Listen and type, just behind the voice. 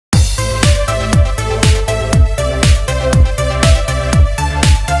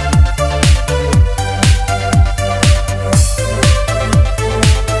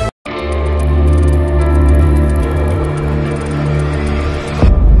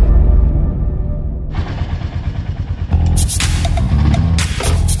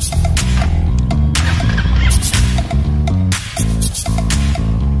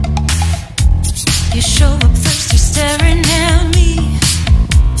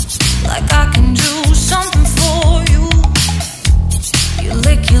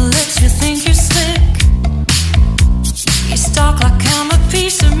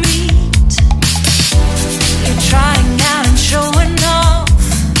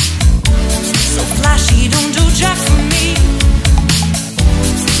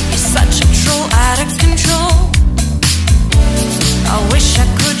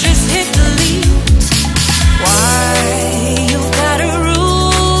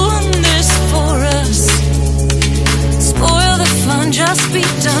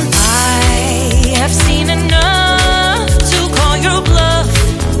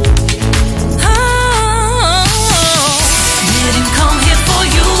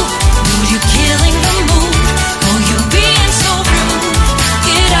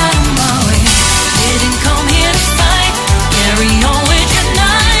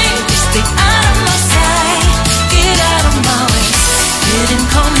Didn't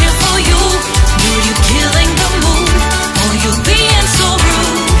come here for you. Dude, you killing the mood. Oh, you being so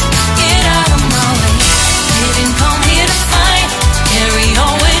rude. Get out of my way. Didn't come here to fight. Carry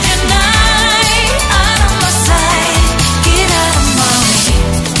on with your night. Out of my sight. Get out of my way.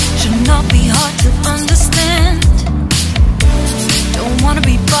 Should not be hard to understand. Don't wanna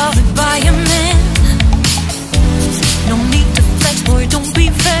be bothered by a man. No need to flex, boy, don't be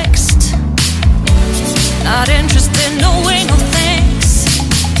vexed. Not interested, no way, no thanks.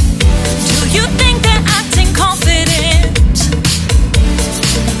 Do you think that acting confident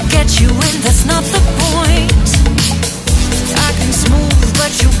get you in? That's not the point. Acting smooth,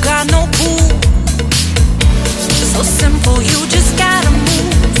 but you got no cool. So simple, you just gotta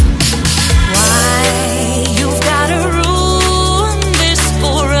move. Why you've gotta ruin this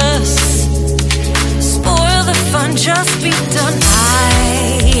for us? Spoil the fun, just be done.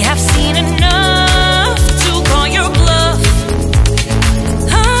 I have seen enough to call your bluff.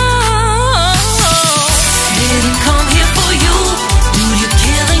 Oh, didn't come here for you. Dude, you're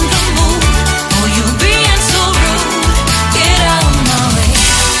killing the mood. Oh, you being so rude. Get out of my way.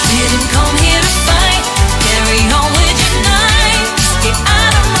 Didn't come here to fight. Carry on with your night. Get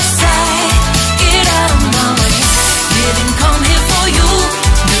out of my sight. Get out of my way. Didn't come here for you.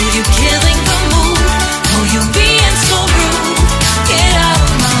 Dude, you're killing the mood. Oh, you being so rude. Get out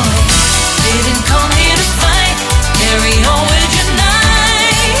of my way. Didn't come here to fight. Carry on with your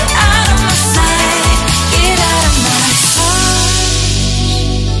night. Out of my sight. Get out of my sight.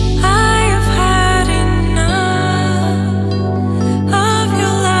 I have had enough of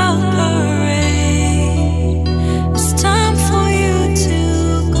your loud parade. It's time for you to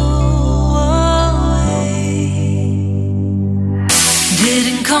go away.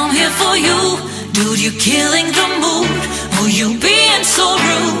 Didn't come here for you. Dude, you're killing the mood. Oh, you being so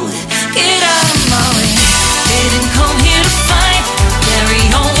rude. Get out of my way. Didn't come here to fight. Carry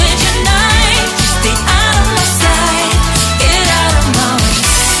on with your night. Just stay out of my sight. Get out of my way.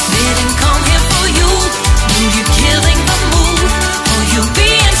 Didn't come here for you. Dude, you're killing the mood. Oh, you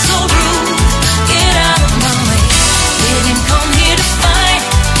being so rude. Get out of my way. Didn't come here to fight.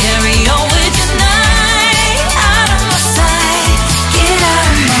 Carry on with your night. Out of my sight. Get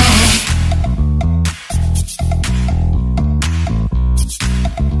out of my way.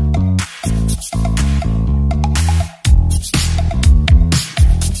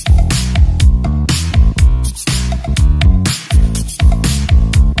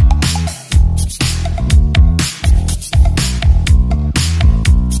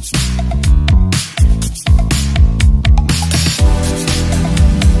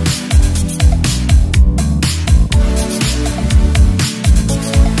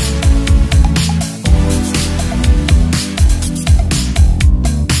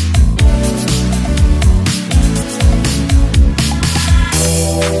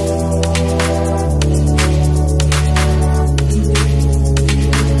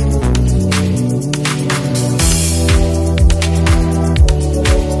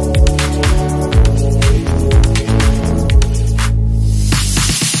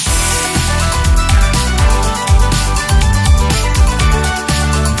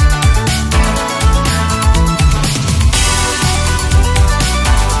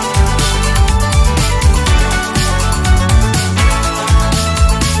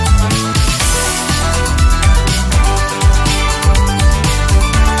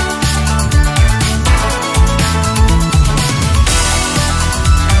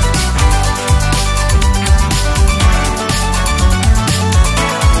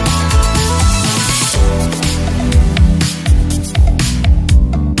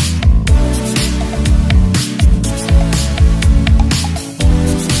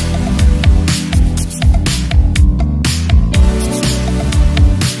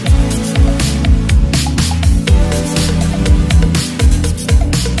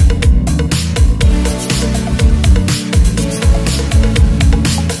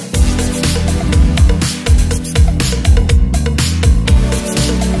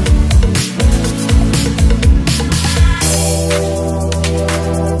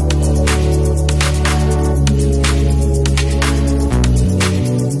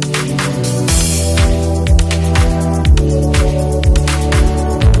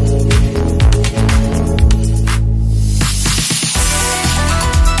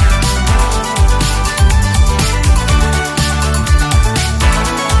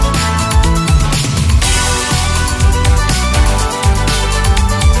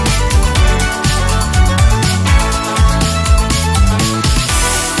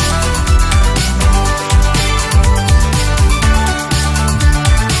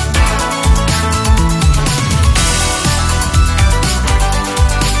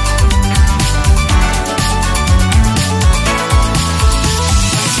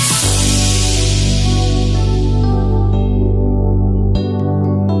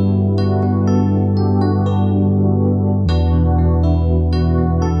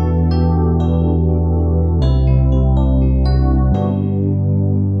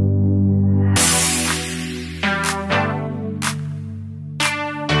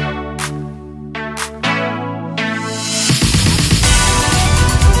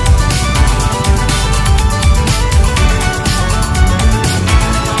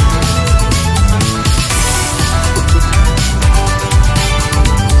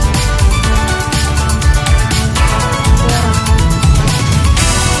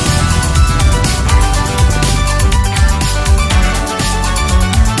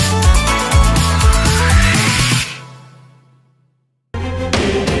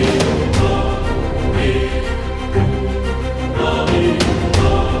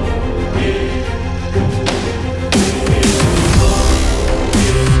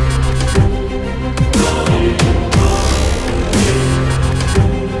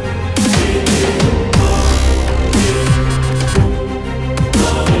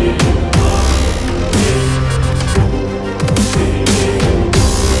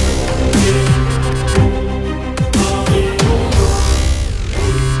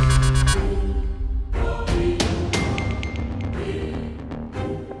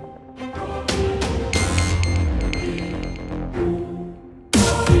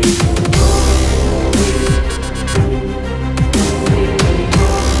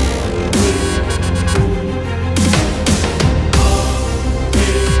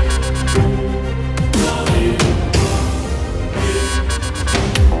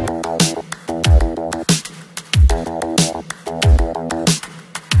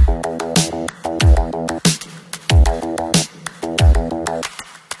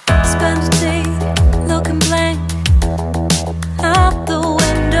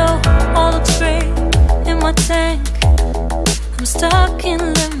 stuck in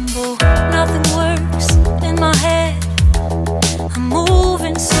limbo, nothing works in my head. I'm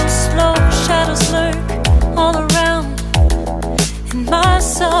moving so slow, shadows lurk all around. In my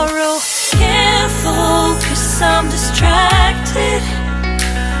sorrow, can't focus, I'm distracted,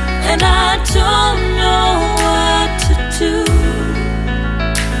 and I don't know what to do.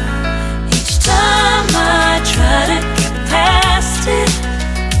 Each time I try to get past it,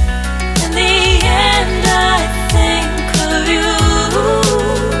 in the end I think of you.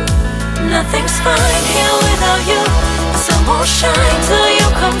 Nothing's fine here without you. The sun won't shine till you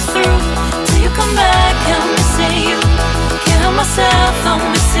come through, till you come back. I'm missing you. Can't help myself, I'm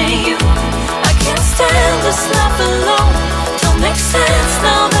missing you. I can't stand this life alone. Don't make sense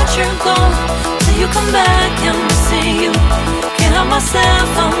now that you're gone. Till you come back, I'm missing you. Can't help myself,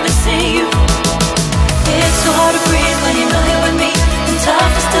 I'm missing you. It's so hard to breathe when you're not here with me, and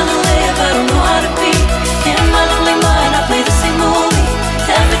tough is still to live, I don't know how to be. In my lonely mind, I play the same movie.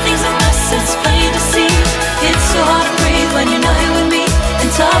 Everything's a mess, it's plain to see. It's so hard to breathe when you're not here with me, and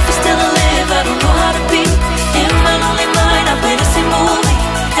tough is still to live, I don't know how to be. In my lonely mind, I play the same movie.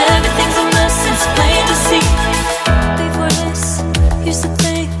 Everything's a mess, it's plain to see. Before this, used to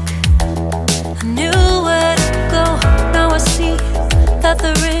think I knew where to go. Now I see that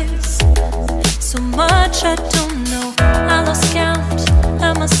there is so much I don't know. I lost count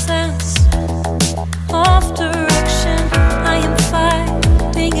and my sense of direction. I am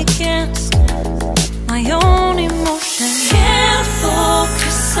fighting against my own emotion. Can't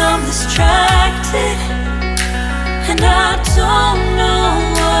focus, I'm distracted, and I don't know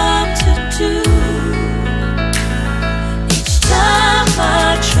what to do. Each time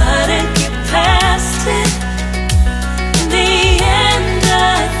I try to get past it, in the end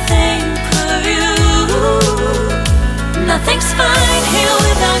I think of you. Nothing's fine here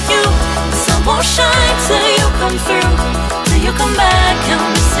without you. The sun won't shine till you come through, till you come back. I'm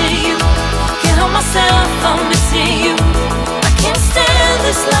missing you. Can't help myself, I'm missing you. I can't stand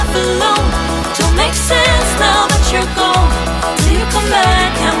this life alone. Don't make sense now that you're gone. Till you come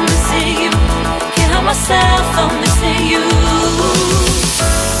back, I'm missing you. Can't help myself, I'm missing you.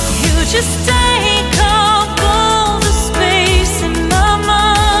 You just take up all the space in my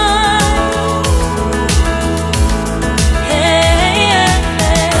mind. Hey,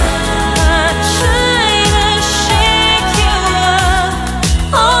 I try to shake you up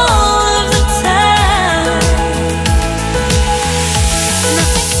all of the time.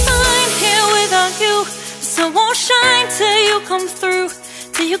 Nothing's fine here without you. The sun won't shine till you come through,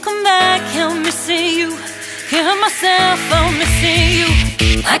 till you come back. I'm missing you. Can't help myself, I'm missing you.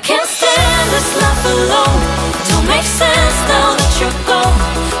 I can't stand this life alone. Don't make sense now that you're gone.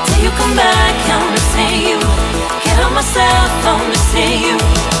 Till you come back, I'm missing you. Can't help myself, I'm missing you.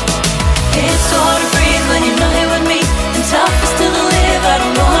 It's so hard to breathe when you're not here with me, and tough is still to live, I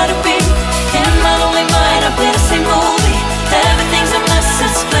don't know how to be. In my lonely mind, I play the same movie. Everything's a mess,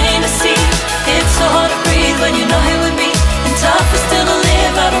 it's plain to see. It's so hard to breathe when you're not here with me, and tough is still to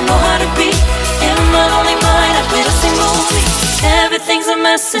live, I don't know how to be. In my lonely mind, I play the same movie. Everything's a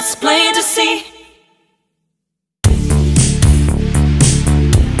mess, it's plain to see.